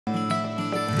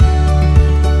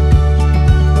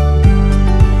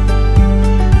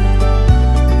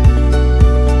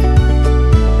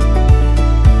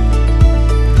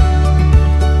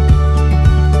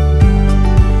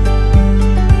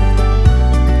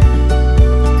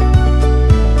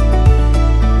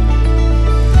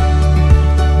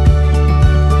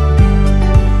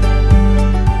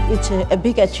a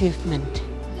big achievement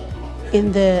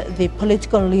in the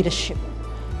political leadership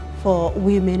for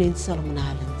women in Solomon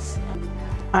Islands.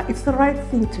 It's the right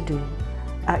thing to do.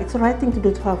 It's the right thing to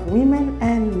do to have women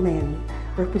and men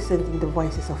representing the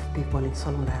voices of people in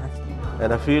Solomon Islands.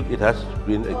 And I feel it has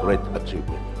been a great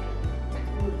achievement,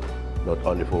 not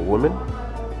only for women,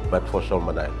 but for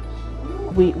Solomon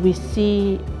Islands. We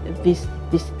see this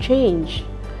change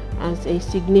as a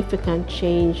significant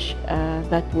change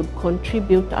that would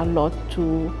contribute a lot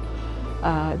to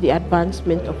the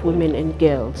advancement of women and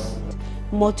girls.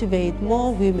 Motivate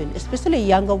more women, especially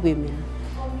younger women,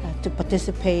 to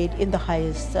participate in the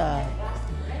highest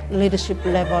leadership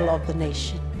level of the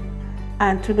nation.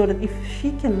 And to know that if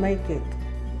she can make it,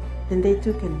 then they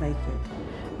too can make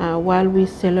it. While we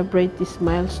celebrate this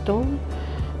milestone,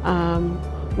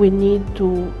 we need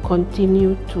to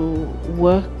continue to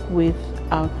work with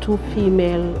our two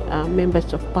female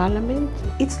members of parliament.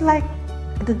 It's like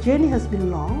the journey has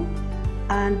been long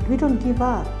and we don't give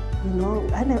up. You know,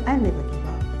 I never give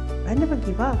up. I never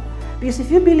give up. Because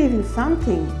if you believe in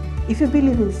something, you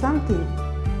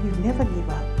never give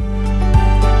up.